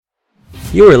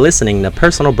You are listening to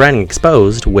Personal Branding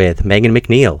Exposed with Megan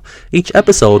McNeil. Each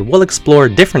episode will explore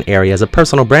different areas of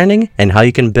personal branding and how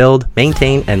you can build,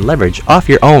 maintain, and leverage off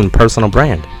your own personal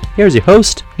brand. Here's your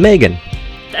host, Megan.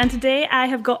 And today I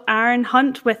have got Aaron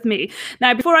Hunt with me.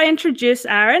 Now, before I introduce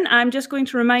Aaron, I'm just going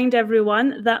to remind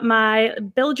everyone that my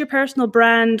Build Your Personal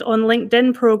Brand on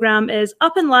LinkedIn program is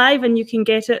up and live, and you can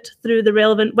get it through the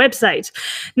relevant website.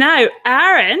 Now,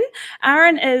 Aaron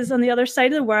is on the other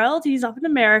side of the world. He's up in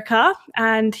America,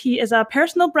 and he is a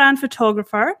personal brand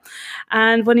photographer.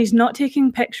 And when he's not taking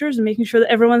pictures and making sure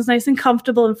that everyone's nice and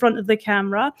comfortable in front of the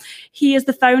camera, he is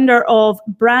the founder of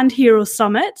Brand Hero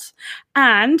Summit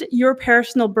and Your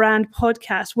Personal Brand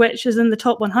podcast, which is in the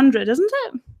top 100, isn't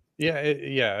it?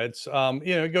 Yeah, it's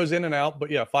it goes in and out,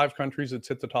 but yeah, 5 countries it's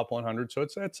hit the top 100, so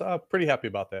it's pretty happy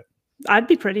about that. I'd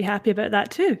be pretty happy about that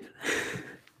too.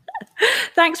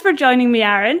 Thanks for joining me,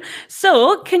 Aaron.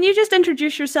 So, can you just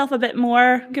introduce yourself a bit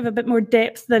more, give a bit more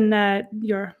depth than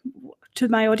to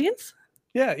my audience?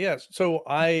 Yeah. So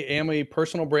I am a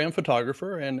personal brand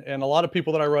photographer, and a lot of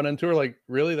people that I run into are like,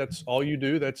 really, that's all you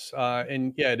do?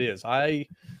 And yeah, it is. I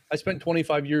spent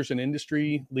 25 years in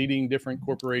industry leading different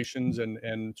corporations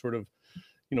and sort of,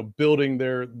 building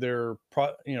their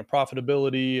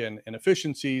profitability and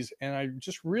efficiencies. And I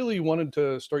just really wanted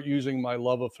to start using my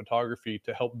love of photography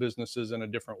to help businesses in a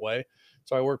different way.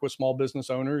 So I work with small business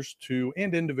owners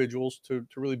and individuals to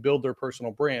really build their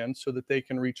personal brand so that they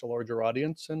can reach a larger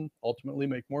audience and ultimately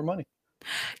make more money.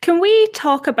 Can we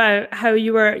talk about how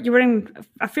you were in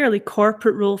a fairly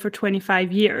corporate role for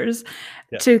 25 years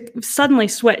to suddenly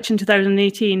switch in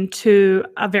 2018 to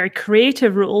a very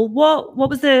creative role? What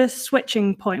was the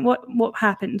switching point? What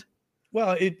happened?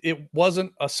 Well, it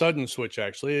wasn't a sudden switch,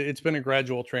 actually. It's been a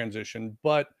gradual transition.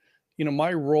 But,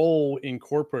 my role in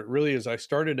corporate really is I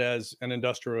started as an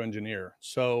industrial engineer.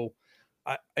 So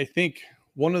I think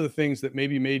one of the things that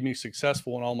maybe made me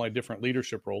successful in all my different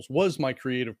leadership roles was my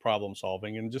creative problem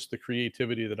solving and just the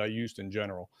creativity that I used in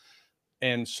general.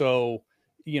 And so,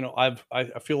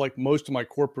 I feel like most of my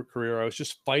corporate career, I was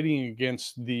just fighting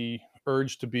against the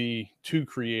urge to be too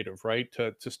creative, right?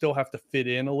 To still have to fit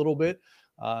in a little bit.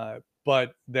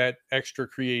 But that extra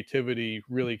creativity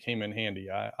really came in handy.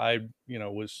 I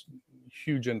was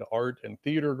huge into art and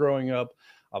theater growing up.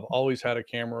 I've always had a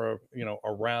camera,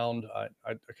 around.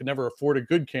 I could never afford a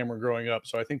good camera growing up,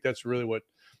 so I think that's really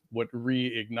what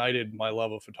reignited my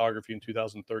love of photography in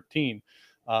 2013.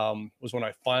 Was when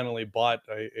I finally bought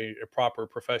a proper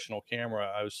professional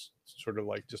camera. I was sort of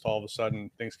like, just all of a sudden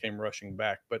things came rushing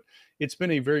back. But it's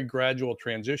been a very gradual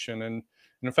transition, and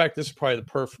in fact, this is probably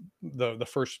the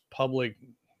first public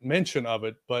mention of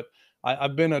it. But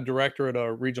I've been a director at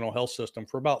a regional health system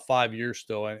for about 5 years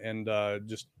still, and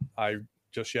I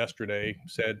just yesterday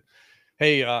said,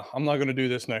 hey, I'm not going to do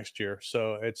this next year.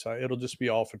 So it'll just be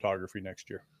all photography next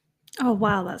year. Oh,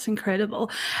 wow, that's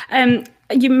incredible.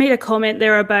 You made a comment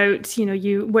there about,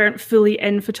 you weren't fully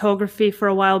in photography for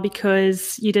a while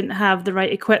because you didn't have the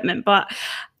right equipment, but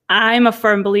I'm a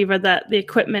firm believer that the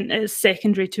equipment is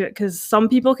secondary to it, because some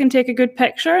people can take a good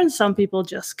picture and some people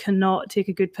just cannot take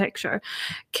a good picture.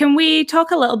 Can we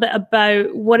talk a little bit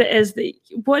about what it is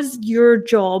what's your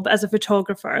job as a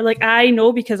photographer? Like, I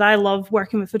know, because I love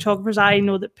working with photographers, I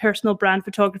know that personal brand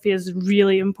photography is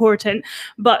really important,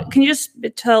 but can you just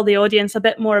tell the audience a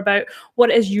bit more about what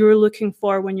it is you're looking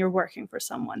for when you're working for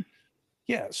someone?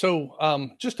 Yeah. So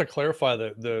just to clarify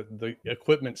the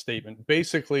equipment statement,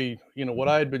 basically, what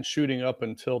I had been shooting up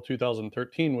until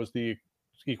 2013 was the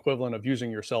equivalent of using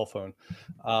your cell phone.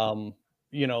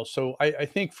 So I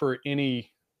think for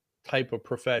any type of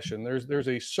profession, there's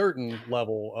a certain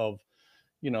level of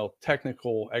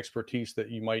technical expertise that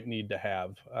you might need to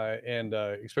have, and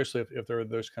especially if there are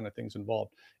those kind of things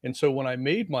involved. And so when I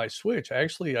made my switch,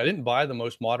 actually, I didn't buy the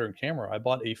most modern camera. I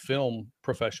bought a film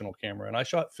professional camera, and I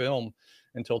shot film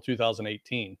until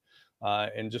 2018,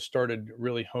 and just started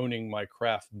really honing my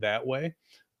craft that way.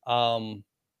 Um,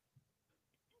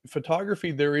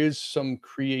 Photography, there is some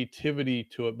creativity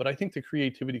to it, but I think the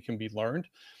creativity can be learned.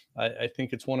 I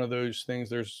think it's one of those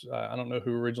things. I don't know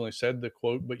who originally said the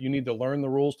quote, but you need to learn the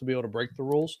rules to be able to break the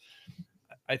rules.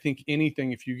 I think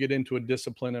anything, if you get into a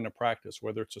discipline and a practice,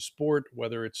 whether it's a sport,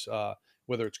 whether it's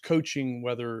coaching,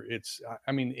 whether it's,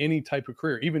 I mean, any type of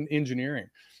career, even engineering.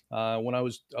 When I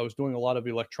was doing a lot of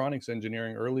electronics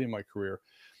engineering early in my career,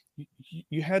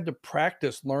 you had to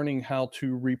practice learning how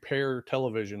to repair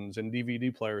televisions and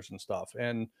DVD players and stuff.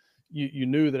 And you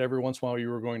knew that every once in a while you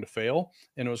were going to fail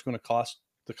and it was going to cost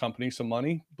the company some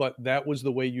money, but that was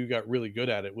the way you got really good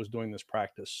at it, was doing this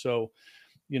practice. So,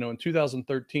 in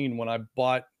 2013, when I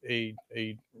bought a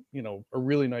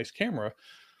really nice camera,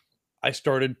 I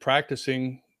started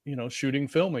practicing, shooting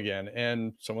film again.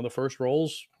 And some of the first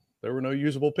rolls, there were no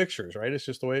usable pictures, right? It's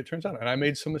just the way it turns out. And I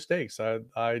made some mistakes. There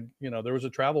was a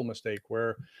travel mistake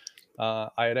where I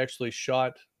had actually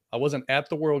shot, I wasn't at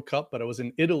the World Cup, but I was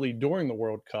in Italy during the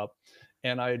World Cup.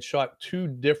 And I had shot two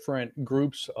different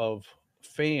groups of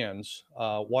fans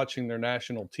watching their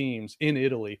national teams in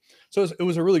Italy. So it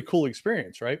was a really cool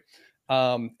experience, right?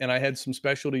 And I had some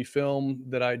specialty film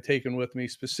that I'd taken with me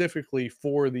specifically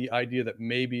for the idea that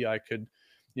maybe I could,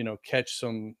 catch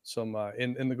and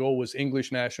the goal was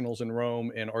English nationals in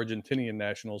Rome and Argentinian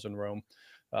nationals in Rome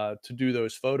to do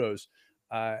those photos.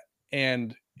 Uh,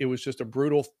 and it was just a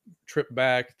brutal trip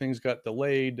back. Things got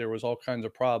delayed. There was all kinds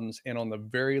of problems. And on the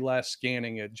very last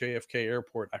scanning at JFK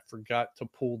Airport, I forgot to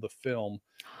pull the film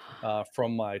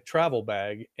from my travel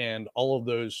bag, and all of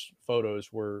those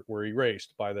photos were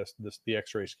erased by the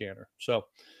X-ray scanner. So,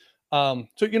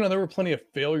 there were plenty of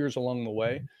failures along the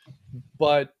way,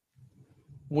 but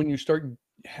when you start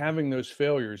having those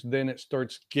failures, then it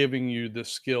starts giving you the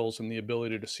skills and the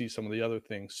ability to see some of the other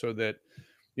things. So that,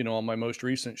 on my most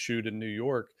recent shoot in New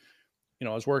York, I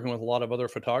was working with a lot of other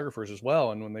photographers as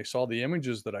well. And when they saw the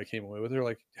images that I came away with, they're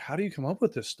like, how do you come up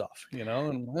with this stuff? And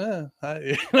I've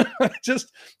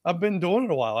been doing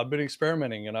it a while. I've been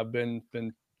experimenting, and I've been,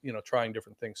 trying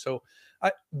different things. So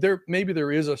maybe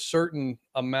there is a certain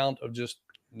amount of just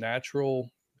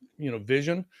natural,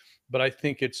 vision, but I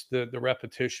think it's the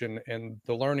repetition and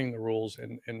the learning the rules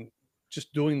and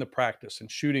just doing the practice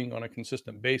and shooting on a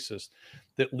consistent basis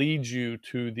that leads you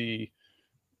to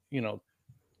you know,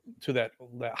 to that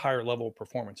higher level of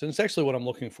performance. And it's actually what I'm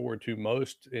looking forward to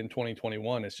most in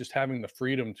 2021 is just having the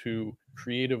freedom to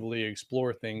creatively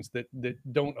explore things that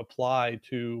don't apply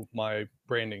to my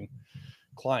branding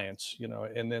clients,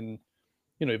 and then,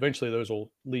 eventually those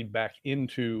will lead back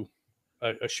into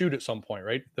a shoot at some point,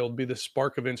 right? There'll be this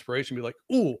spark of inspiration, be like,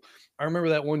 ooh, I remember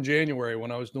that one January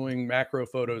when I was doing macro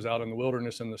photos out in the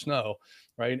wilderness in the snow,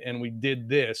 right? And we did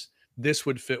this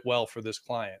would fit well for this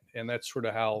client. And that's sort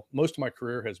of how most of my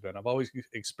career has been. I've always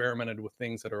experimented with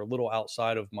things that are a little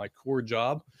outside of my core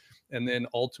job. And then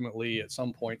ultimately at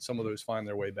some point, some of those find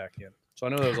their way back in. So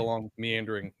I know that was a long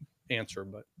meandering answer,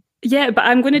 but. Yeah, but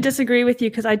I'm going to disagree with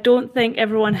you because I don't think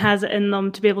everyone has it in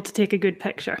them to be able to take a good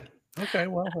picture. Okay,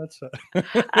 well, that's.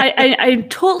 I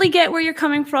totally get where you're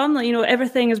coming from. Like,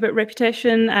 everything is about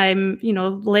repetition.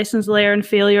 Lessons learned,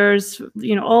 failures,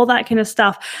 all that kind of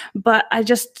stuff. But I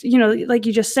just, like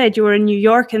you just said, you were in New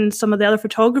York, and some of the other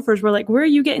photographers were like, "Where are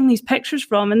you getting these pictures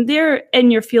from?" And they're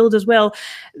in your field as well.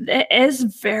 It is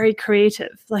very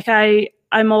creative. Like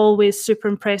I'm always super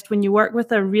impressed when you work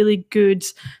with a really good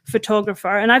photographer.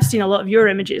 And I've seen a lot of your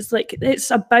images. Like,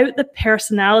 it's about the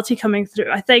personality coming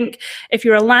through. I think if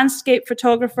you're a landscape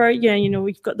photographer,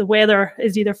 we've got the weather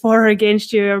is either for or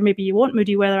against you, or maybe you want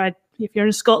moody weather. If you're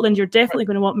in Scotland, you're definitely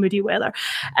going to want moody weather.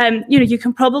 You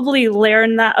can probably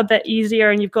learn that a bit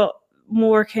easier, and you've got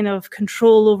more kind of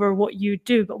control over what you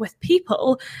do. But with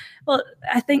people, well,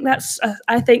 I think that's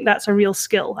a real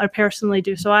skill. I personally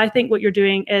do. So I think what you're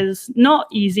doing is not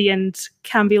easy and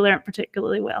can be learned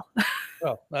particularly well.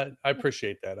 Well, I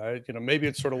appreciate that. Maybe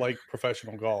it's sort of like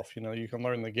professional golf. You can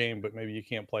learn the game, but maybe you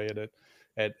can't play it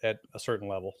at a certain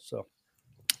level. So.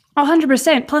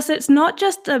 100%. Plus, it's not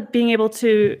just being able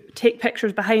to take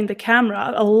pictures behind the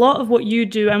camera. A lot of what you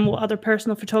do and what other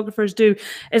personal photographers do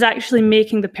is actually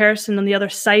making the person on the other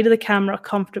side of the camera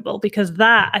comfortable, because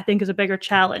that, I think, is a bigger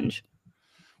challenge.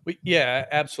 Yeah,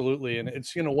 absolutely. And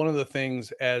it's, one of the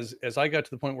things as I got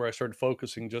to the point where I started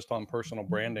focusing just on personal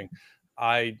branding,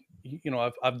 I've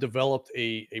developed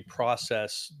a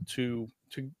process to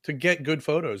get good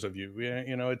photos of you.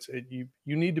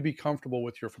 You need to be comfortable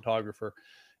with your photographer.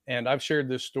 And I've shared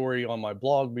this story on my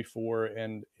blog before,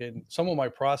 and some of my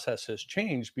process has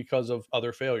changed because of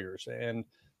other failures. And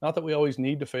not that we always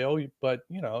need to fail, but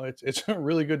it's a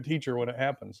really good teacher when it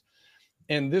happens.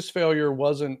 And this failure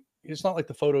it's not like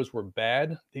the photos were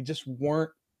bad. They just weren't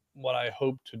what I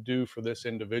hoped to do for this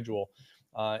individual.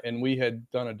 And we had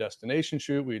done a destination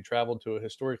shoot. We had traveled to a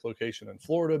historic location in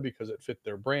Florida because it fit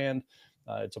their brand.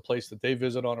 It's a place that they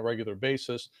visit on a regular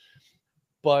basis.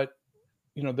 But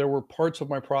there were parts of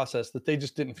my process that they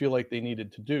just didn't feel like they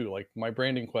needed to do, like my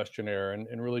branding questionnaire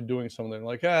and really doing something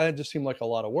like, it just seemed like a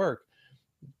lot of work.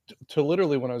 To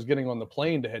literally, when I was getting on the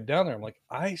plane to head down there, I'm like,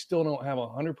 I still don't have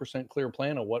 100% clear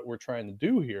plan of what we're trying to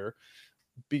do here,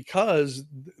 because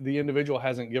the individual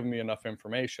hasn't given me enough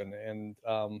information. And,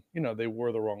 they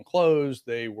wore the wrong clothes.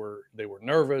 They were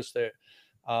nervous.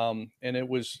 And it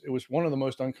was one of the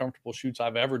most uncomfortable shoots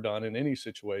I've ever done in any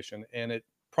situation. And it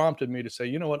prompted me to say,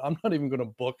 you know what, I'm not even going to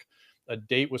book a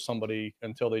date with somebody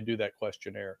until they do that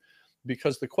questionnaire.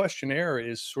 because the questionnaire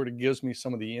is sort of gives me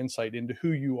some of the insight into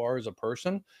who you are as a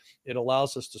person. It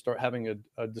allows us to start having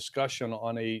a discussion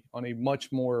on a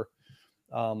much more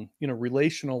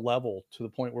relational level, to the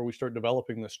point where we start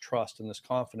developing this trust and this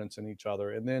confidence in each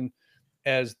other. And then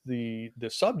as the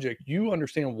subject, you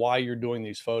understand why you're doing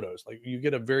these photos. Like, you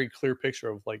get a very clear picture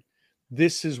of, like,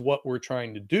 this is what we're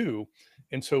trying to do.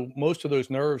 And so most of those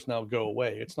nerves now go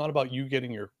away. It's not about you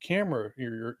getting your camera,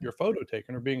 your photo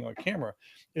taken, or being on camera.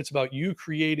 It's about you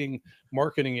creating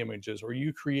marketing images, or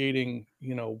you creating,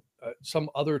 some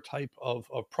other type of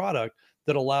product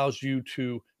that allows you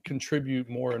to contribute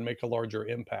more and make a larger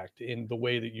impact in the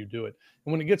way that you do it.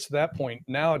 And when it gets to that point,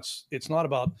 now it's not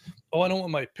about, oh, I don't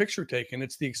want my picture taken.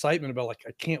 It's the excitement about, like,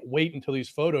 I can't wait until these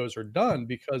photos are done,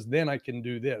 because then I can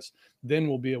do this. Then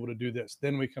we'll be able to do this.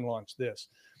 Then we can launch this.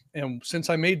 And since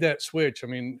I made that switch, I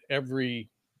mean, every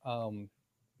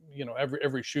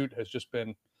shoot has just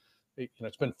been,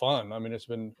 it's been fun. I mean, it's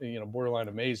been, borderline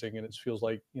amazing. And it feels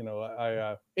like,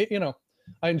 I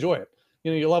enjoy it.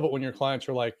 You love it when your clients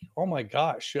are like, oh my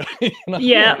gosh.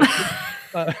 Yeah.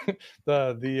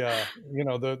 The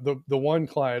one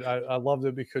client, I loved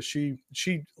it because she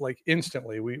like,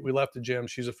 instantly, we left the gym.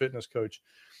 She's a fitness coach,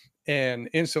 and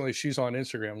instantly she's on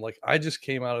Instagram. Like, I just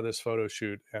came out of this photo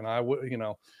shoot, and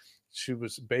she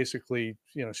was basically,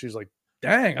 she's like,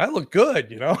 dang, I look good.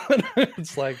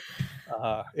 It's like,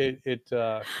 it's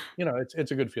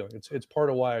a good feeling. It's part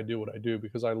of why I do what I do,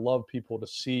 because I love people to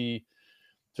see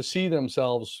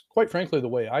themselves, quite frankly, the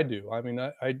way I do. I mean,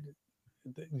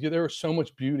 there is so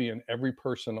much beauty in every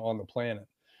person on the planet,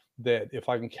 that if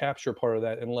I can capture part of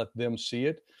that and let them see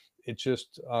it, it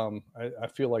just, I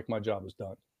feel like my job is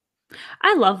done.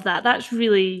 I love that. That's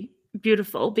really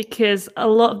beautiful, because a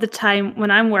lot of the time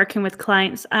when I'm working with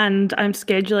clients and I'm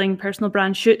scheduling personal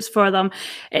brand shoots for them,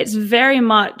 it's very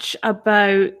much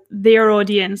about their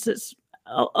audience. It's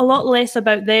a lot less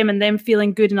about them and them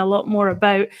feeling good, and a lot more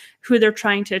about who they're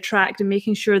trying to attract, and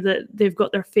making sure that they've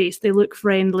got their face, they look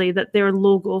friendly, that their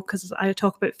logo, because I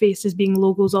talk about faces being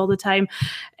logos all the time,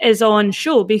 is on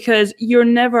show, because you're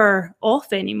never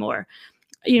off anymore.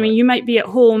 Right. You might be at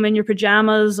home in your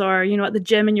pajamas, or, at the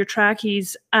gym in your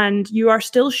trackies, and you are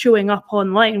still showing up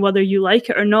online, whether you like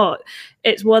it or not.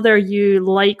 It's whether you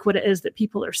like what it is that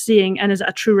people are seeing, and is it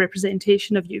a true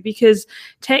representation of you? Because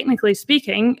technically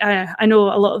speaking, I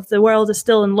know a lot of the world is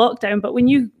still in lockdown, but when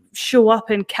you show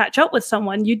up and catch up with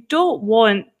someone, you don't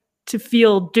want to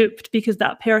feel duped because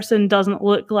that person doesn't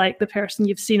look like the person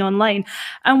you've seen online.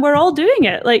 And we're all doing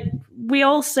it. Like, we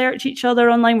all search each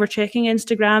other online. We're checking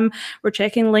Instagram, we're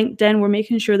checking LinkedIn, we're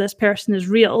making sure this person is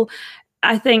real.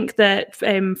 I think that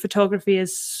photography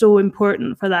is so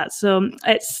important for that. So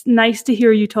it's nice to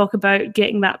hear you talk about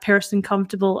getting that person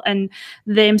comfortable and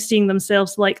them seeing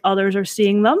themselves like others are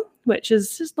seeing them, which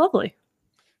is just lovely.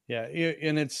 Yeah.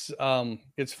 And it's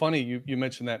funny you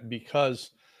mentioned that, because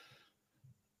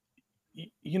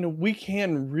we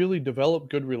can really develop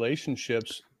good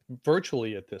relationships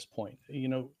virtually at this point,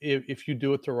 if you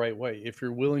do it the right way, if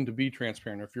you're willing to be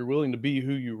transparent, if you're willing to be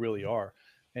who you really are.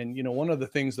 And, one of the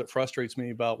things that frustrates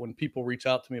me about when people reach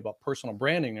out to me about personal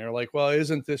branding, they're like, well,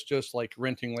 isn't this just like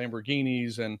renting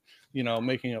Lamborghinis and,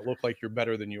 making it look like you're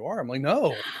better than you are? I'm like,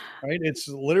 no, right? It's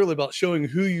literally about showing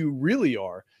who you really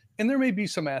are. And there may be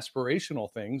some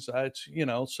aspirational things.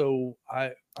 So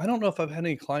I don't know if I've had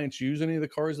any clients use any of the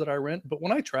cars that I rent, but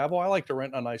when I travel, I like to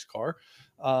rent a nice car.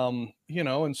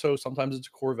 And so sometimes it's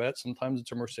a Corvette, sometimes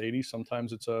it's a Mercedes,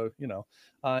 sometimes it's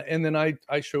and then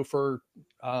I chauffeur,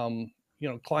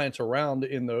 clients around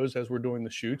in those as we're doing the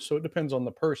shoots. So it depends on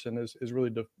the person, is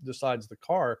really decides the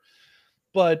car.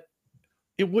 But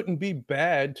it wouldn't be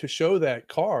bad to show that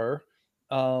car,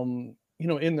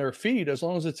 in their feed, as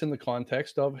long as it's in the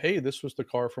context of, hey, this was the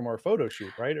car from our photo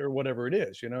shoot, right? Or whatever it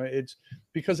is, it's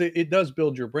because it does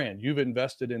build your brand. You've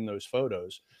invested in those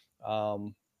photos.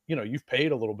 You've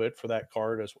paid a little bit for that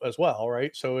card as well,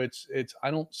 right? So it's, I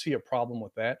don't see a problem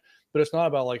with that, but it's not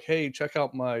about like, hey, check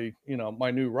out my, my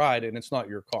new ride, and it's not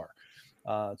your car.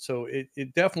 So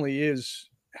it definitely is.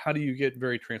 How do you get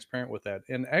very transparent with that?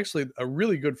 And actually, a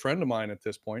really good friend of mine at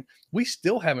this point, we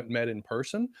still haven't met in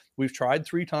person. We've tried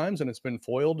 3 times and it's been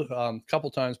foiled a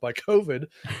couple times by COVID,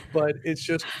 but it's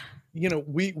just,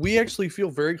 we actually feel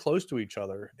very close to each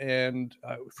other. And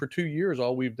for 2 years,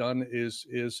 all we've done is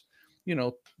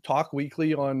talk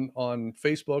weekly on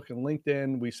Facebook and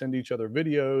LinkedIn. We send each other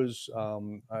videos.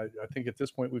 I think at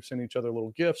this point we've sent each other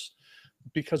little gifts,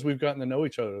 because we've gotten to know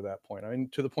each other at that point. I mean,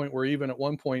 to the point where even at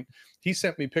one point he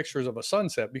sent me pictures of a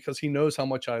sunset, because he knows how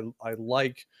much I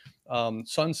like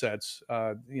sunsets,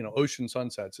 ocean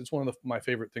sunsets. It's one of my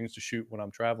favorite things to shoot when I'm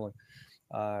traveling.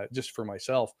 just for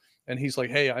myself. And he's like,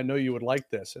 hey, I know you would like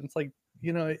this. And it's like,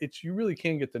 you really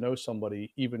can get to know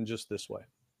somebody even just this way.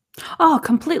 Oh,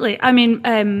 completely. I mean,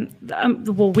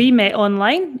 well, we met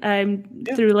online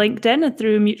through LinkedIn and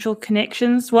through mutual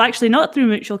connections. Well, actually, not through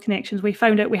mutual connections. We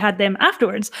found out we had them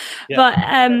afterwards. Yeah. But,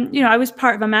 I was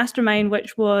part of a mastermind,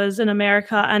 which was in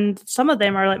America, and some of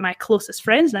them are like my closest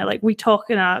friends now. Like, we talk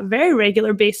on a very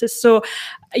regular basis. So,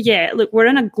 yeah, look, we're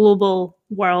in a global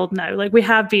world now. Like, we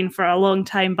have been for a long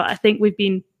time, but I think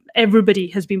everybody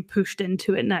has been pushed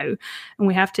into it now, and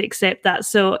we have to accept that.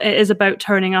 So it is about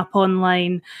turning up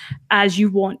online as you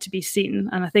want to be seen.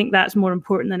 And I think that's more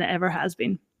important than it ever has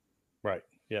been. Right.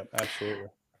 Yeah, absolutely.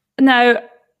 Now,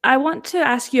 I want to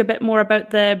ask you a bit more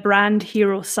about the Brand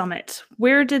Hero Summit.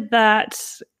 Where did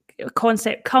that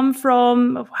concept come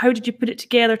from? How did you put it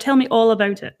together? Tell me all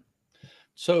about it.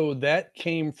 So that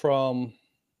came from,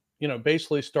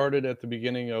 basically started at the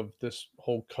beginning of this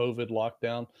whole COVID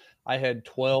lockdown. I had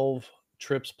 12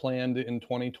 trips planned in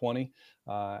 2020.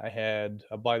 I had,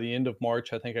 by the end of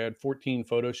March, I think I had 14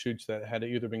 photo shoots that had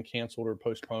either been canceled or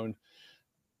postponed,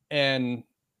 and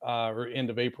or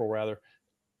end of April rather.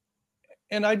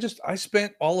 And I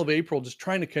spent all of April just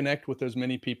trying to connect with as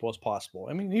many people as possible.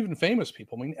 I mean, even famous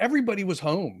people. I mean, everybody was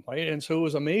home, right? And so it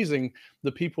was amazing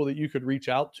the people that you could reach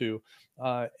out to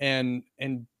and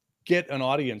get an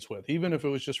audience with, even if it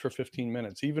was just for 15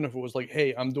 minutes, even if it was like,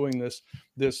 hey, I'm doing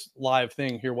this live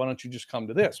thing here, why don't you just come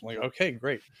to this? I'm like, okay,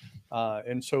 great.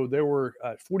 And so there were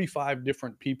 45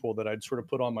 different people that I'd sort of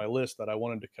put on my list that I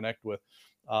wanted to connect with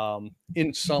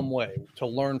in some way, to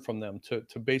learn from them,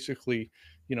 to basically,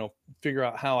 figure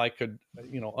out how I could,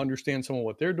 understand some of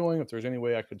what they're doing, if there's any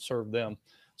way I could serve them.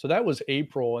 So that was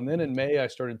April. And then in May, I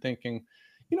started thinking,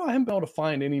 I haven't been able to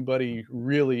find anybody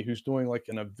really who's doing like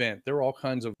an event. There were all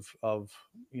kinds of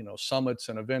summits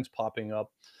and events popping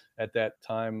up at that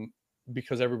time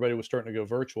because everybody was starting to go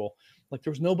virtual. Like,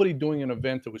 there was nobody doing an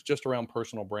event that was just around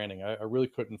personal branding. I really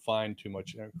couldn't find too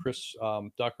much. Chris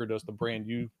Ducker does the Brand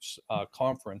You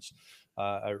conference,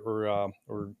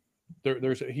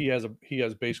 he has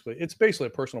basically, it's basically a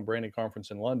personal branding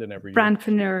conference in London every year.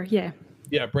 Brandpreneur, yeah.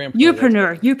 Yeah,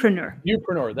 Brandpreneur.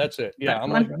 Youpreneur, that's it. Yeah,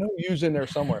 I'm like, I know U's in there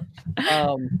somewhere.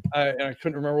 I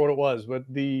couldn't remember what it was, but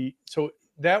so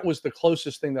that was the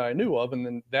closest thing that I knew of, and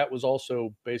then that was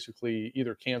also basically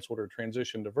either canceled or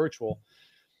transitioned to virtual.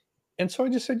 And so I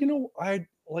just said,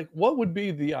 what would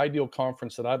be the ideal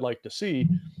conference that I'd like to see?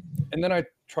 And then I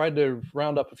tried to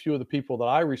round up a few of the people that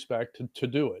I respect to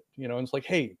do it, and it's like,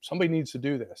 hey, somebody needs to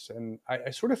do this. And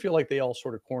I sort of feel like they all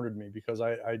sort of cornered me, because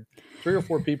I 3 or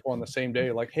 4 people on the same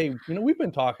day, like, hey, we've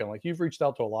been talking, like, you've reached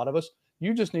out to a lot of us.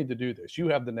 You just need to do this. You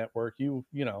have the network,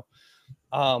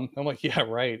 I'm like, yeah,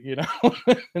 right.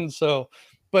 And so,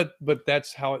 but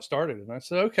that's how it started. And I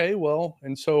said, okay, well,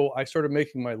 and so I started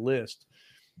making my list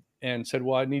and said,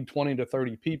 well, I need 20 to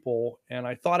 30 people. And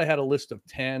I thought I had a list of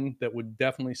 10 that would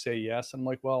definitely say yes. I'm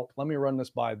like, well, let me run this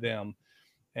by them.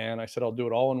 And I said, I'll do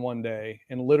it all in one day.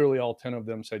 And literally all 10 of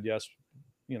them said yes,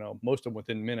 most of them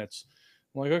within minutes.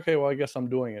 I'm like, okay, well, I guess I'm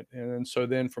doing it. And so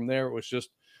then from there, it was just,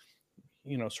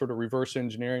 sort of reverse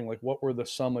engineering, like, what were the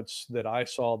summits that I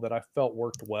saw that I felt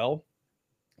worked well,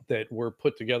 that were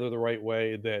put together the right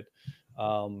way, that,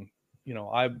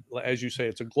 as you say,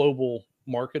 it's a global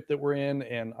market that we're in,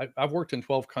 and I've worked in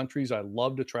 12 countries. I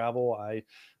love to travel.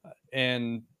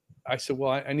 And I said,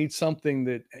 well, I need something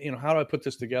that, how do I put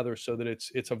this together so that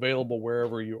it's available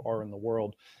wherever you are in the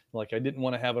world? Like, I didn't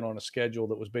want to have it on a schedule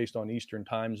that was based on Eastern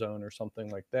time zone or something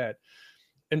like that.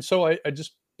 And so I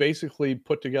just basically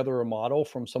put together a model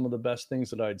from some of the best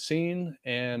things that I'd seen,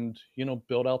 and,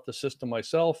 built out the system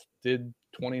myself, did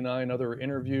 29 other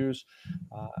interviews.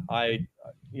 I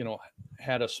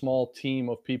had a small team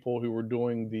of people who were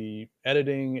doing the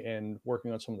editing and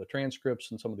working on some of the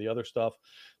transcripts and some of the other stuff.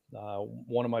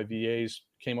 One of my VAs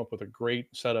came up with a great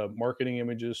set of marketing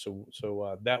images.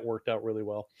 So that worked out really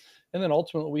well. And then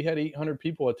ultimately we had 800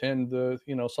 people attend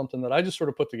something that I just sort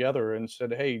of put together and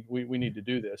said, hey, we need to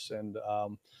do this. And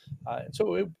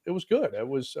so it was good. It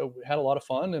was, we had a lot of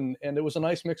fun, and it was a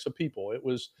nice mix of people. It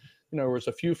was, there was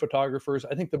a few photographers.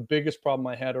 I think the biggest problem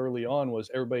I had early on was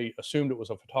everybody assumed it was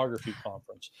a photography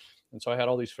conference. And so I had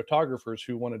all these photographers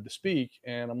who wanted to speak,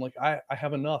 and I'm like, I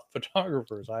have enough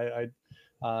photographers.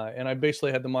 And I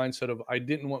basically had the mindset of, I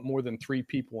didn't want more than 3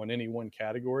 people in any one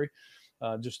category,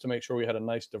 just to make sure we had a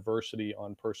nice diversity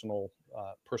on personal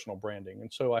branding.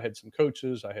 And so I had some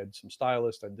coaches, I had some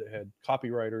stylists, I had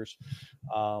copywriters,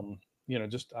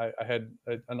 I had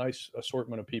a nice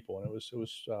assortment of people, and it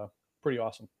was pretty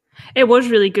awesome. It was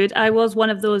really good. I was one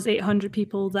of those 800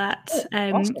 people that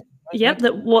awesome. Yep,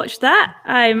 that watched that.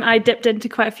 I dipped into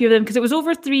quite a few of them because it was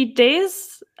over 3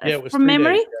 days Yeah, it was from 3 days.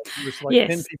 memory. Yeah, it was like 10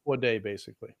 Yes. people a day,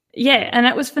 basically. Yeah, and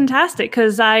it was fantastic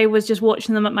because I was just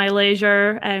watching them at my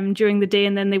leisure during the day,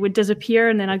 and then they would disappear,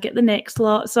 and then I'd get the next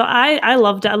lot. So I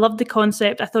loved it. I loved the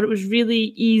concept. I thought it was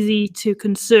really easy to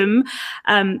consume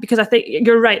because I think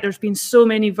you're right. There's been so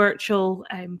many virtual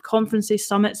conferences,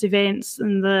 summits, events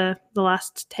in the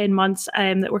last 10 months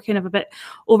that we're kind of a bit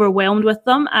overwhelmed with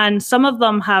them, and some of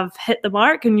them have hit the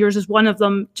mark, and yours is one of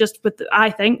them. Just with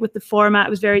I think with the format, it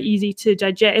was very easy to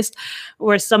digest,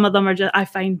 whereas some of them are just I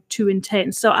find too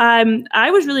intense. So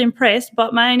I was really impressed.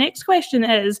 But my next question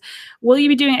is, will you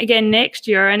be doing it again next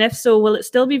year? And if so, will it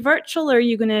still be virtual, or are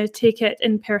you going to take it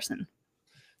in person?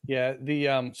 Yeah,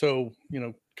 so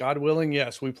God willing,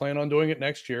 yes, we plan on doing it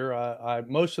next year.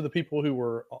 Most of the people who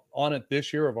were on it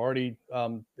this year have already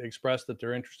expressed that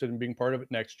they're interested in being part of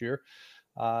it next year.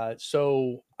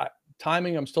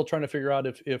 Timing, I'm still trying to figure out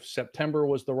if September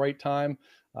was the right time,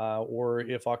 or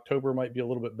if October might be a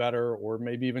little bit better, or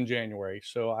maybe even January.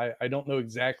 So I don't know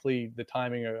exactly the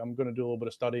timing. I'm going to do a little bit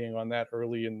of studying on that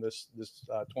early in this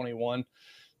 21,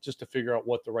 just to figure out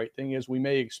what the right thing is. We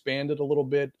may expand it a little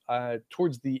bit.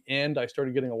 Towards the end, I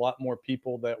started getting a lot more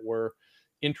people that were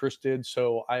interested.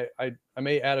 So I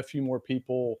may add a few more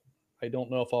people. I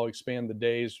don't know if I'll expand the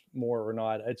days more or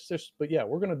not. It's just, but yeah,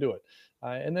 we're going to do it.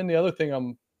 And then the other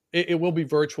thing, it will be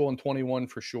virtual in 21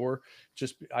 for sure.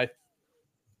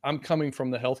 I'm coming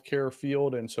from the healthcare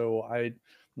field, and so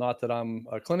not that I'm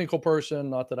a clinical person,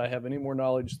 not that I have any more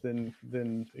knowledge than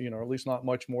at least not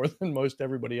much more than most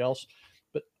everybody else,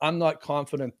 but I'm not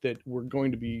confident that we're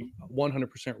going to be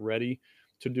 100% ready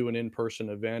to do an in-person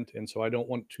event, and so I don't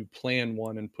want to plan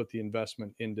one and put the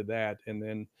investment into that and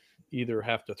then either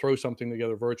have to throw something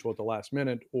together virtual at the last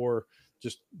minute or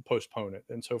just postpone it.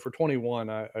 And so for 21,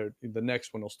 the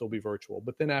next one will still be virtual,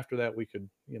 but then after that we could,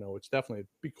 it's definitely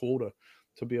be cool to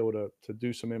be able to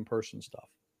do some in-person stuff.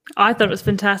 I thought it was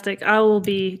fantastic. I will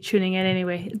be tuning in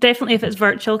anyway. Definitely if it's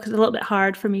virtual, because it's a little bit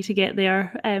hard for me to get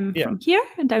there from here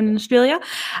and down in Australia.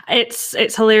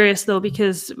 It's hilarious though,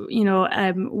 because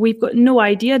we've got no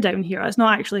idea down here. It's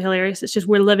not actually hilarious. It's just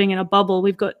we're living in a bubble.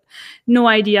 We've got no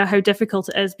idea how difficult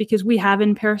it is because we have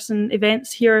in-person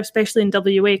events here, especially in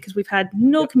WA, because we've had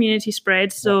no community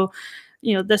spread. So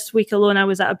this week alone, I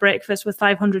was at a breakfast with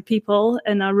 500 people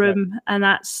in a room, and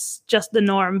that's just the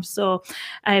norm. So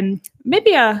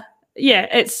maybe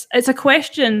it's a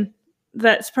question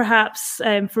that's perhaps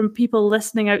from people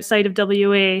listening outside of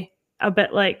WA a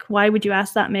bit like, why would you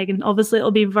ask that, Megan? Obviously, it'll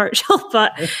be virtual,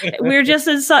 but we're just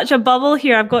in such a bubble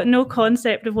here. I've got no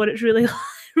concept of what it's really,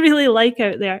 really like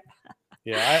out there.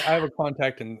 Yeah, I have a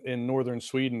contact in northern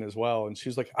Sweden as well, and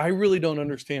she's like, I really don't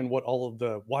understand what all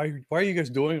of why are you guys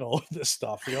doing all of this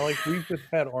stuff? Like we've just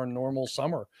had our normal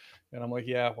summer, and I'm like,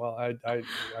 yeah, well, I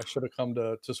should have come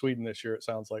to Sweden this year. It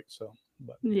sounds like so,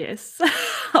 but yes,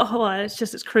 oh,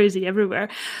 it's crazy everywhere.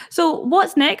 So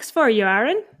what's next for you,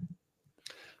 Aaron?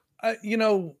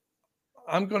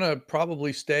 I'm gonna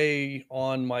probably stay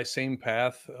on my same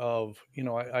path of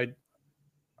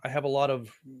I have a lot of,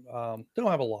 don't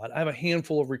have a lot. I have a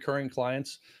handful of recurring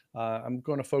clients. I'm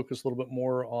going to focus a little bit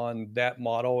more on that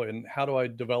model and how do I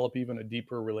develop even a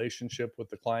deeper relationship with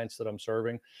the clients that I'm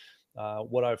serving.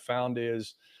 What I've found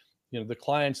is, the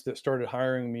clients that started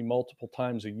hiring me multiple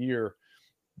times a year,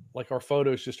 like our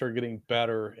photos just started getting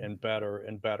better and better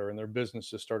and better, and their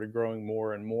businesses started growing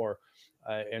more and more.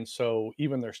 And so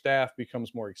even their staff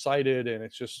becomes more excited, and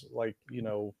it's just like,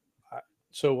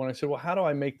 so when I said, well, how do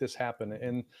I make this happen?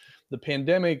 And the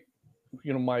pandemic,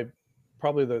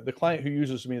 probably the client who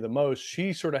uses me the most,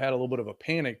 she sort of had a little bit of a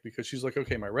panic because she's like,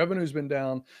 okay, my revenue's been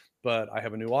down, but I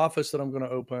have a new office that I'm going to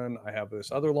open. I have this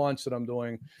other launch that I'm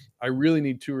doing. I really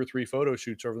need 2 or 3 photo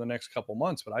shoots over the next couple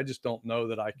months, but I just don't know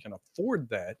that I can afford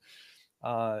that.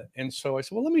 And so I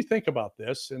said, well, let me think about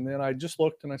this. And then I just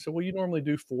looked and I said, well, you normally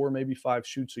do 4, maybe 5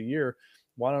 shoots a year.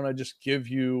 Why don't I just give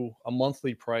you a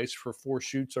monthly price for 4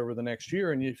 shoots over the next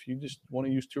year? And if you just want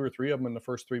to use 2 or 3 of them in the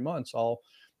first 3 months,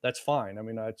 that's fine. I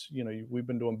mean, we've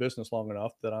been doing business long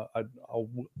enough that I'll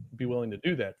be willing to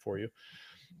do that for you.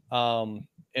 And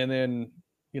then,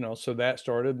 so that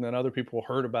started, and then other people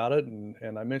heard about it,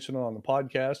 and I mentioned it on the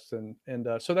podcast,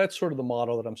 and so that's sort of the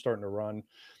model that I'm starting to run.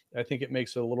 I think it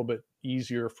makes it a little bit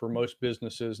easier for most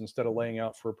businesses instead of laying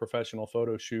out for a professional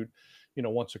photo shoot,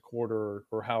 once a quarter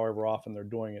or however often they're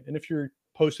doing it. And if you're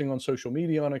posting on social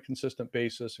media on a consistent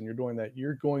basis and you're doing that,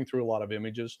 you're going through a lot of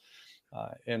images.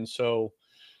 And so,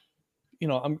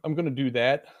 I'm going to do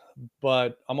that,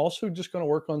 but I'm also just going to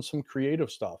work on some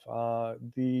creative stuff.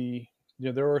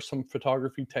 There are some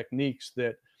photography techniques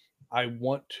that I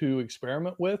want to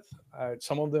experiment with.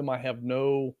 Some of them I have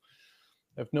no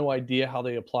idea how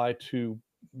they apply to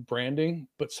branding,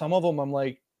 but some of them I'm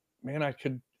like, man,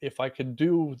 if I could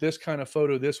do this kind of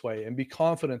photo this way and be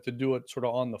confident to do it sort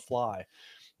of on the fly,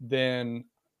 then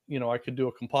I could do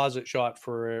a composite shot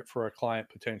for a client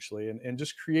potentially, and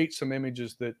just create some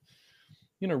images that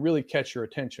really catch your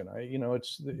attention.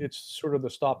 It's sort of the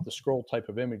stop the scroll type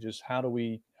of images. How do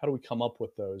we come up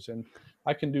with those? And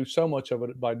I can do so much of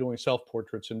it by doing self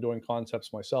portraits and doing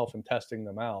concepts myself and testing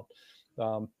them out.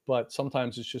 But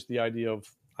sometimes it's just the idea of,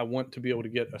 I want to be able to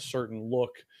get a certain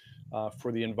look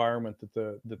for the environment that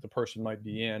the person might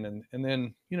be in, and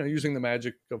then using the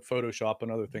magic of Photoshop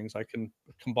and other things, I can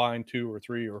combine 2 or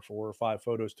 3 or 4 or 5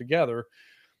 photos together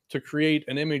to create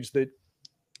an image that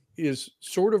is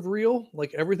sort of real,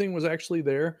 like everything was actually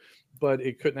there, but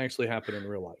it couldn't actually happen in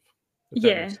real life.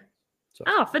 Yeah. So.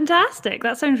 Oh, fantastic.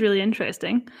 That sounds really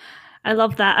interesting. I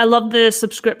love that. I love the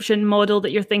subscription model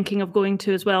that you're thinking of going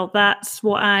to as well. That's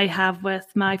what I have with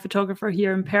my photographer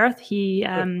here in Perth. He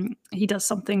does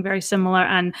something very similar,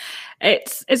 and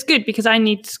it's good because I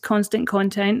need constant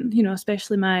content,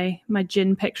 especially my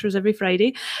gin pictures every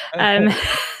Friday.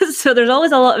 So there's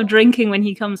always a lot of drinking when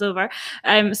he comes over.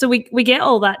 So we get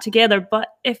all that together. But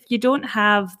if you don't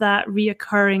have that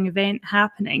reoccurring event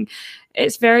happening,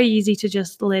 it's very easy to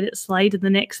just let it slide. And the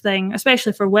next thing,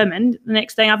 especially for women, the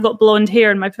next thing, I've got blonde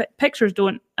hair and my pictures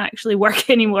don't actually work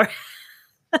anymore.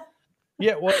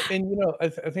 Yeah, well, and I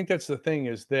think that's the thing,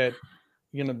 is that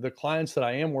the clients that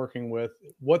I am working with,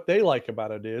 what they like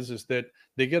about it is that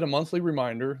they get a monthly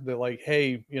reminder that, like,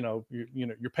 hey,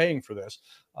 you're paying for this,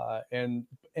 and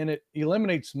it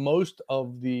eliminates most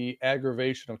of the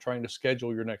aggravation of trying to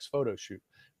schedule your next photo shoot,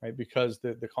 right? Because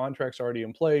the contract's already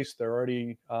in place. They're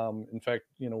already, in fact,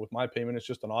 with my payment, it's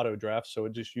just an auto draft, so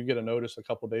you get a notice a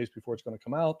couple of days before it's going to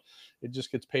come out. It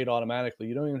just gets paid automatically.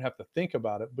 You don't even have to think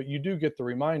about it, but you do get the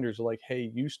reminders like,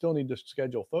 hey, you still need to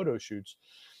schedule photo shoots.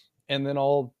 And then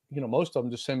most of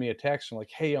them just send me a text and like,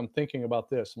 hey, I'm thinking about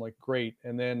this. I'm like, great.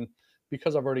 And then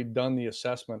because I've already done the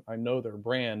assessment, I know their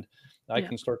brand, I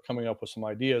can start coming up with some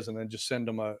ideas, and then just send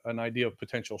them an idea of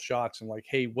potential shots and like,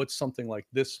 hey, what's something like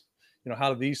this?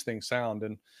 How do these things sound?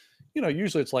 And,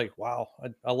 usually it's like, wow,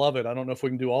 I love it. I don't know if we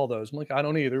can do all those. I'm like, I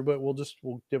don't either, but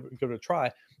we'll give it a try.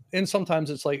 And sometimes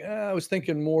it's like, I was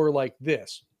thinking more like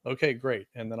this. Okay, great.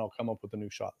 And then I'll come up with a new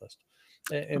shot list.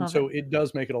 And so it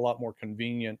does make it a lot more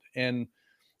convenient. And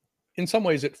in some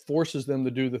ways it forces them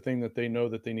to do the thing that they know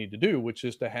that they need to do, which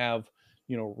is to have,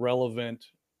 relevant,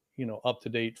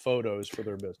 up-to-date photos for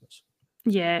their business.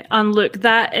 Yeah, and look,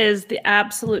 that is the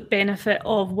absolute benefit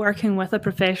of working with a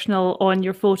professional on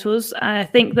your photos. I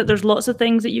think that there's lots of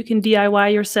things that you can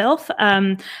DIY yourself,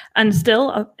 and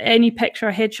still any picture,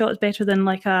 a headshot is better than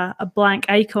like a blank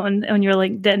icon on your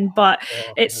LinkedIn, but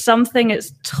it's something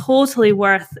it's totally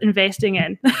worth investing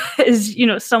in is,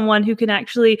 someone who can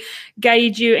actually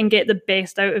guide you and get the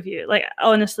best out of you. Like,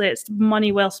 honestly, it's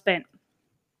money well spent.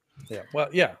 Yeah, well,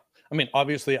 yeah. I mean,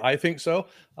 obviously, I think so.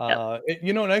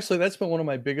 And actually, that's been one of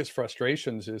my biggest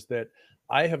frustrations, is that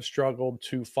I have struggled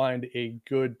to find a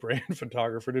good brand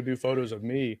photographer to do photos of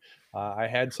me. I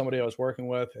had somebody I was working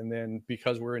with, and then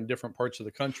because we're in different parts of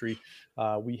the country,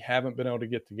 we haven't been able to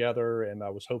get together. And I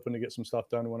was hoping to get some stuff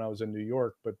done when I was in New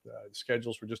York, but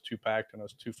schedules were just too packed, and I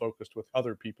was too focused with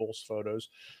other people's photos.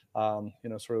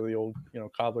 Sort of the old,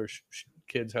 cobbler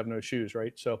kids have no shoes,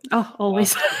 right? So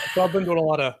always. So I've been doing a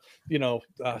lot of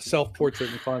self-portrait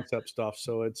and concept stuff.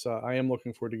 So it's I am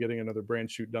looking forward to getting another brand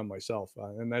shoot done myself,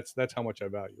 and that's how much I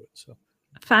value it. So.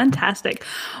 Fantastic.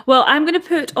 Well, I'm going to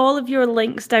put all of your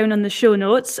links down on the show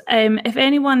notes. If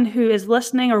anyone who is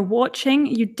listening or watching,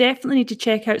 you definitely need to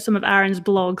check out some of Aaron's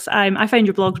blogs. I find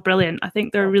your blogs brilliant. I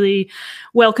think they're really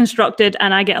well constructed,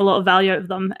 and I get a lot of value out of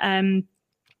them.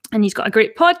 And he's got a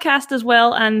great podcast as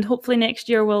well. And hopefully next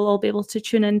year we'll all be able to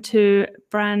tune into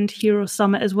Brand Hero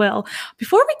Summit as well.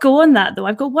 Before we go on that, though,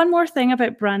 I've got one more thing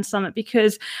about Brand Summit,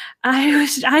 because I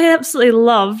absolutely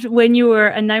loved when you were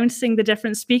announcing the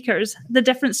different speakers, the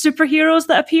different superheroes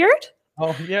that appeared.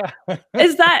 Oh, yeah.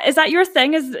 Is that your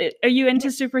thing? Are you into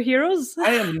superheroes?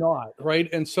 I am not, right?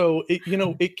 And so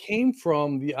it came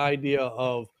from the idea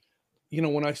of,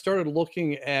 when I started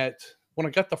looking at, when I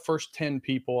got the first 10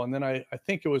 people, and then I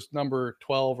think it was number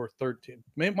 12 or 13,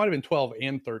 it might have been 12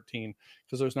 and 13,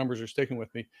 because those numbers are sticking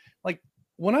with me. Like,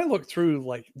 when I looked through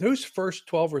like those first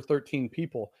 12 or 13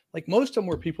 people, like most of them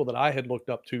were people that I had looked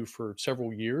up to for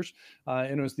several years.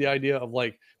 And it was the idea of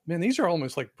like, man, these are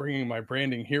almost like bringing my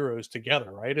branding heroes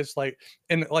together, right? It's like,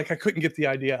 and like, I couldn't get the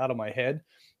idea out of my head.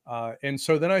 And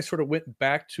so then I sort of went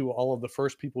back to all of the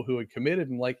first people who had committed,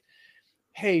 and like,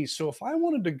 hey, so if I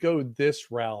wanted to go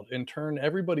this route and turn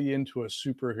everybody into a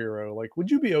superhero, like, would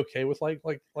you be okay with I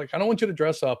don't want you to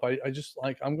dress up. I just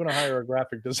like, I'm going to hire a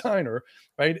graphic designer,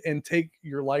 right? And take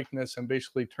your likeness and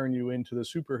basically turn you into the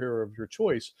superhero of your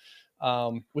choice.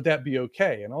 Would that be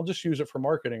okay? And I'll just use it for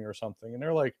marketing or something. And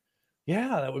they're like,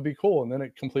 yeah, that would be cool. And then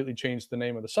it completely changed the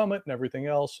name of the summit and everything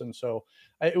else. And so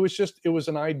it was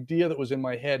an idea that was in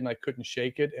my head and I couldn't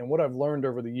shake it. And what I've learned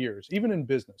over the years, even in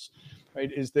business,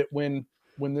 right, is that when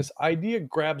this idea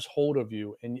grabs hold of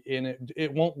you and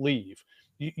it won't leave,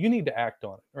 you need to act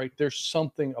on it, right? There's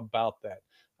something about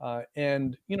that.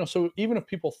 And, so even if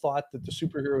people thought that the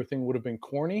superhero thing would have been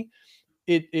corny,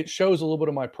 it shows a little bit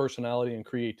of my personality and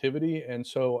creativity. And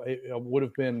so it would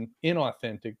have been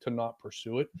inauthentic to not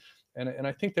pursue it. And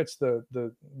I think that's the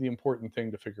important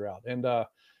thing to figure out. And, no,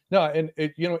 and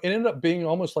it ended up being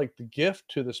almost like the gift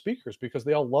to the speakers because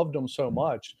they all loved them so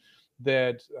much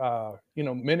that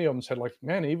many of them said, like,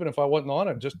 man, even if I wasn't on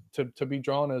it, just to be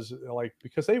drawn as like,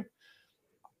 because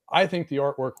I think the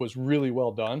artwork was really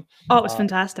well done. Oh, it was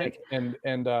fantastic. And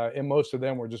most of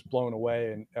them were just blown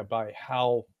away and by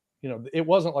how, it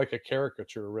wasn't like a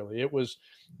caricature really. It was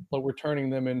like we're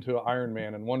turning them into Iron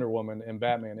Man and Wonder Woman and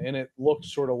Batman, and it looked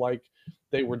sort of like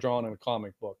they were drawn in a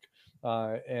comic book.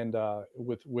 And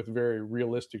with very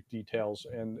realistic details,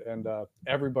 and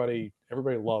everybody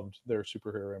loved their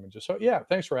superhero images. So yeah,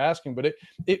 thanks for asking. But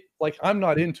it like I'm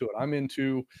not into it. I'm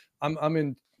into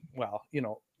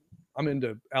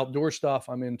outdoor stuff.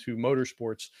 I'm into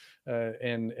motorsports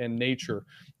and nature.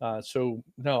 So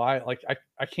no, I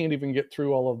can't even get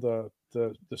through all of the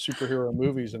superhero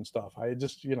movies and stuff. I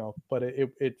just but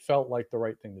it felt like the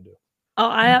right thing to do. Oh,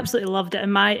 I absolutely loved it.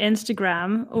 And my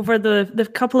Instagram over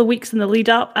the couple of weeks in the lead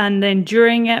up and then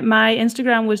during it, my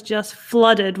Instagram was just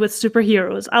flooded with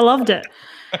superheroes. I loved it.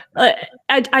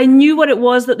 I knew what it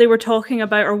was that they were talking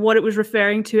about or what it was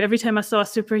referring to. Every time I saw a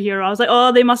superhero, I was like,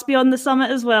 oh, they must be on the summit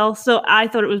as well. So I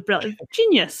thought it was brilliant.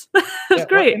 Genius. It's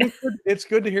great. Well, it's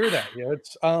good to hear that. Yeah,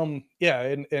 it's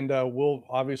and we'll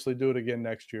obviously do it again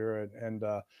next year. And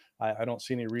I don't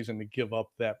see any reason to give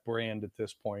up that brand at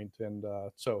this point. And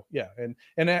so, yeah. And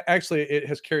actually it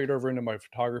has carried over into my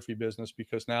photography business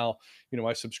because now,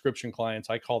 my subscription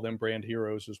clients, I call them brand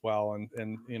heroes as well.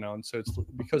 And so it's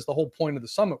because the whole point of the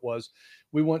summit was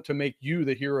we want to make you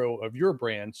the hero of your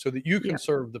brand so that you can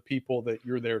serve the people that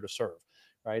you're there to serve.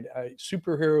 Right.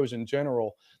 Superheroes in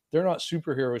general, they're not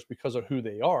superheroes because of who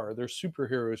they are. They're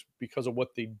superheroes because of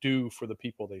what they do for the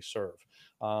people they serve.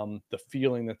 The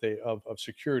feeling that of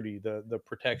security, the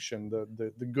protection,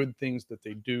 the good things that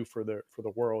they do for the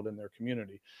world and their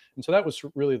community. And so that was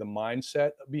really the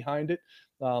mindset behind it.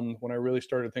 When I really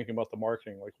started thinking about the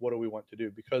marketing, like what do we want to do?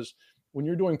 Because when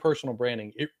you're doing personal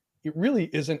branding, it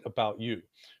really isn't about you,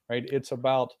 right? It's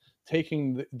about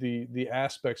taking the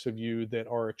aspects of you that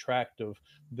are attractive,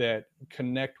 that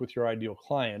connect with your ideal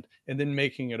client, and then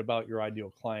making it about your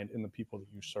ideal client and the people that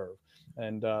you serve.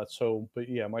 And but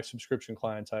yeah, my subscription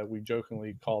clients, we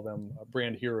jokingly call them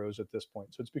brand heroes at this point.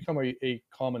 So it's become a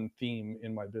common theme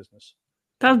in my business.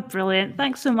 That's brilliant.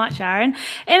 Thanks so much, Aaron.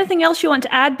 Anything else you want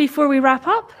to add before we wrap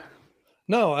up?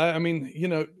 No, I mean,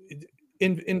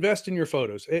 invest in your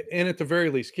photos, and at the very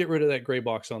least, get rid of that gray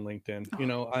box on LinkedIn.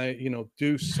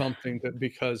 Do something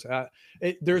because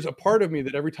there's a part of me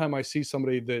that every time I see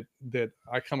somebody that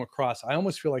I come across, I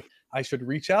almost feel like I should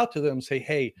reach out to them and say,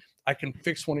 hey, I can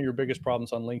fix one of your biggest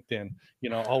problems on LinkedIn.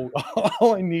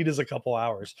 All I need is a couple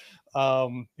hours.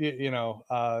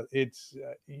 It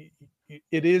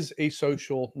is a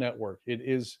social network. It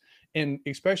is, and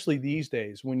especially these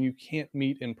days when you can't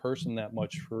meet in person that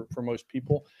much for most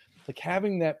people, like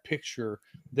having that picture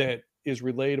that is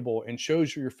relatable and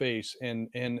shows your face and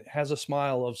has a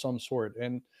smile of some sort,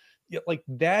 and like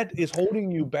that is holding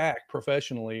you back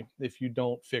professionally if you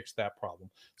don't fix that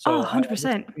problem. So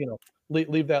 100%.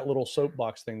 Leave that little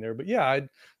soapbox thing there. But yeah,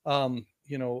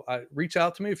 I reach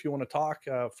out to me if you want to talk.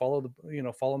 Follow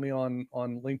me on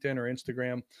LinkedIn or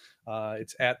Instagram.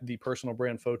 It's at the Personal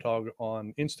Brand Photog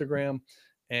on Instagram,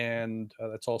 and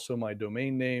that's also my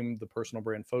domain name, the Personal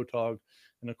Brand Photog.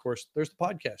 And of course, there's the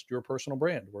podcast, Your Personal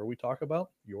Brand, where we talk about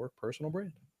your personal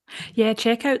brand. Yeah,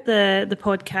 check out the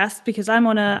podcast because I'm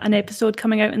on an episode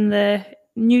coming out in the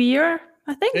new year.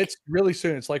 I think it's really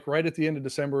soon. It's like right at the end of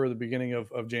December or the beginning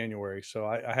of January. So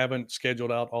I haven't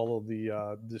scheduled out all of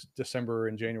the December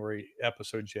and January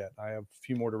episodes yet. I have a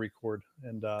few more to record,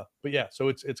 and but yeah, so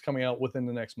it's coming out within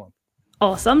the next month.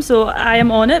 Awesome. So I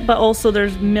am on it, but also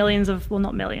there's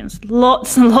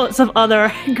lots and lots of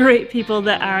other great people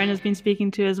that Aaron has been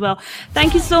speaking to as well.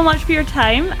 Thank you so much for your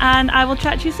time, and I will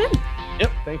chat to you soon.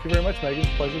 Yep. Thank you very much, Megan. It's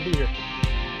a pleasure to be here.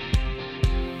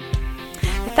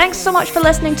 Thanks so much for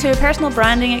listening to Personal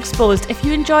Branding Exposed. If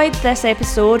you enjoyed this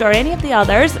episode or any of the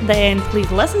others, then please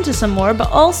listen to some more,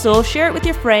 but also share it with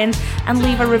your friends and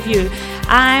leave a review.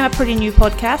 I'm a pretty new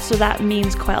podcast, so that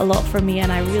means quite a lot for me,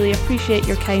 and I really appreciate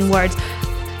your kind words.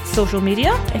 Social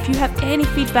media, if you have any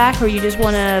feedback or you just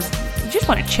want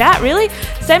to chat, really,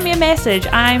 send me a message.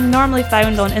 I'm normally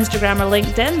found on Instagram or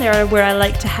LinkedIn. They're where I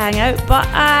like to hang out, but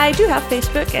I do have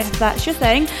Facebook if that's your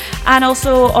thing, and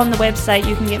also on the website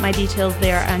you can get my details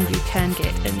there and you can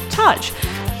get in touch.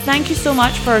 Thank you so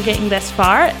much for getting this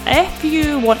far. If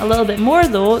you want a little bit more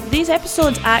though, these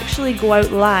episodes actually go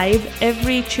out live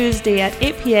every Tuesday at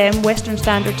 8 p.m. Western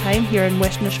Standard Time here in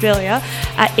Western Australia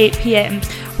at 8 p.m,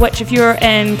 which if you're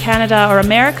in Canada or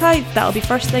America, that'll be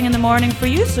first thing in the morning for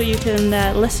you, so you can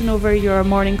listen over your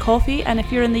morning coffee, and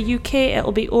if you're in the UK,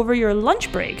 it'll be over your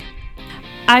lunch break.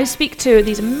 I speak to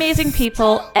these amazing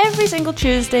people every single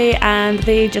Tuesday, and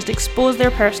they just expose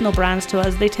their personal brands to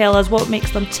us. They tell us what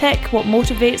makes them tick, what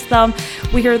motivates them.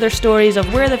 We hear their stories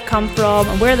of where they've come from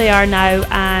and where they are now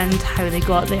and how they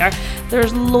got there.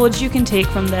 There's loads you can take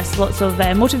from this, lots of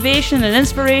motivation and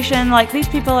inspiration. Like, these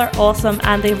people are awesome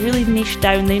and they really niche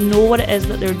down. They know what it is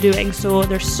that they're doing, so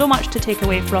there's so much to take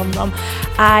away from them.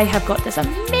 I have got this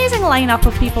amazing lineup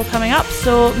of people coming up,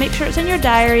 so make sure it's in your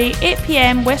diary, 8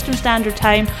 p.m. Western Standard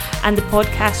Time, and the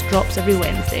podcast drops every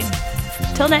Wednesday.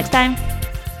 Till next time.